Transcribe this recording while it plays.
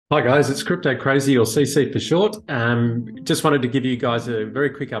Hi guys, it's Crypto Crazy, or CC for short. Just wanted to give you guys a very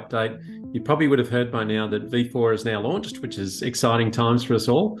quick update. You probably would have heard by now that V4 is now launched, which is exciting times for us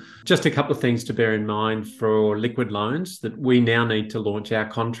all. Just a couple of things to bear in mind for liquid loans: that we now need to launch our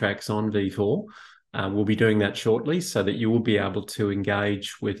contracts on V4. We'll be doing that shortly so that you will be able to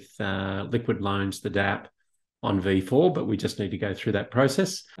engage with liquid loans, the dapp, on V4, but we just need to go through that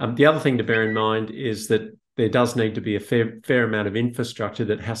process. The other thing to bear in mind is that there does need to be a fair amount of infrastructure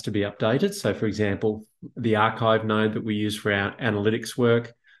that has to be updated. So, for example, the archive node that we use for our analytics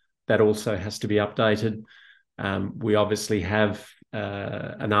work, that also has to be updated. We obviously have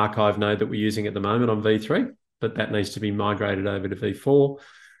an archive node that we're using at the moment on V3, but that needs to be migrated over to V4.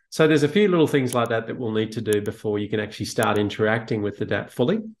 So there's a few little things like that that we'll need to do before you can actually start interacting with the dapp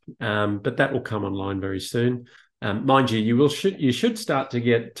fully, but that will come online very soon. Mind you, you should start to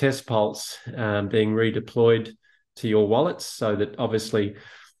get test pulse being redeployed to your wallets, so that obviously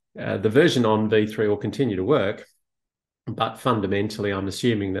the version on V3 will continue to work, but fundamentally I'm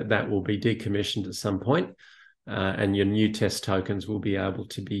assuming that that will be decommissioned at some point, and your new test tokens will be able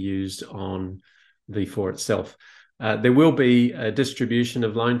to be used on V4 itself. There will be a distribution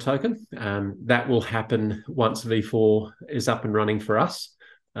of loan token. That will happen once V4 is up and running for us.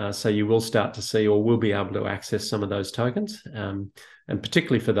 So you will start to see, or will be able to access some of those tokens, and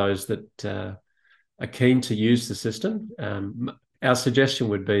particularly for those that are keen to use the system. Our suggestion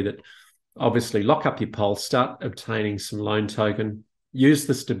would be that obviously lock up your pulse, start obtaining some loan token, use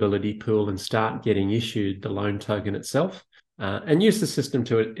the stability pool and start getting issued the loan token itself, and use the system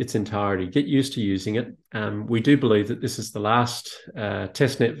to its entirety. Get used to using it. We do believe that this is the last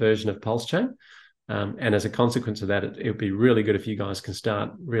testnet version of Pulse Chain. And as a consequence of that, it would be really good if you guys can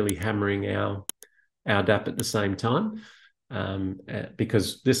start really hammering our dapp at the same time,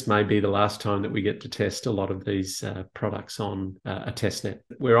 because this may be the last time that we get to test a lot of these products on a testnet.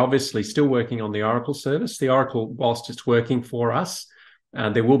 We're obviously still working on the Oracle service. The Oracle, whilst it's working for us,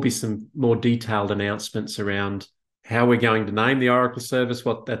 there will be some more detailed announcements around how we're going to name the Oracle service,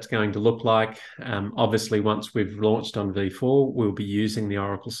 what that's going to look like. Obviously, once we've launched on V4, we'll be using the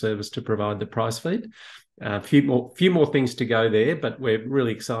Oracle service to provide the price feed. A few more things to go there, but we're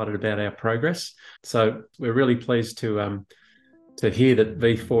really excited about our progress. So we're really pleased to hear that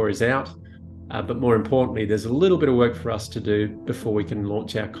V4 is out. But more importantly, there's a little bit of work for us to do before we can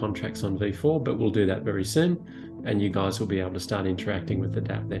launch our contracts on V4, but we'll do that very soon, and you guys will be able to start interacting with the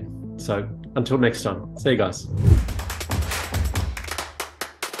dapp then. So until next time, see you guys.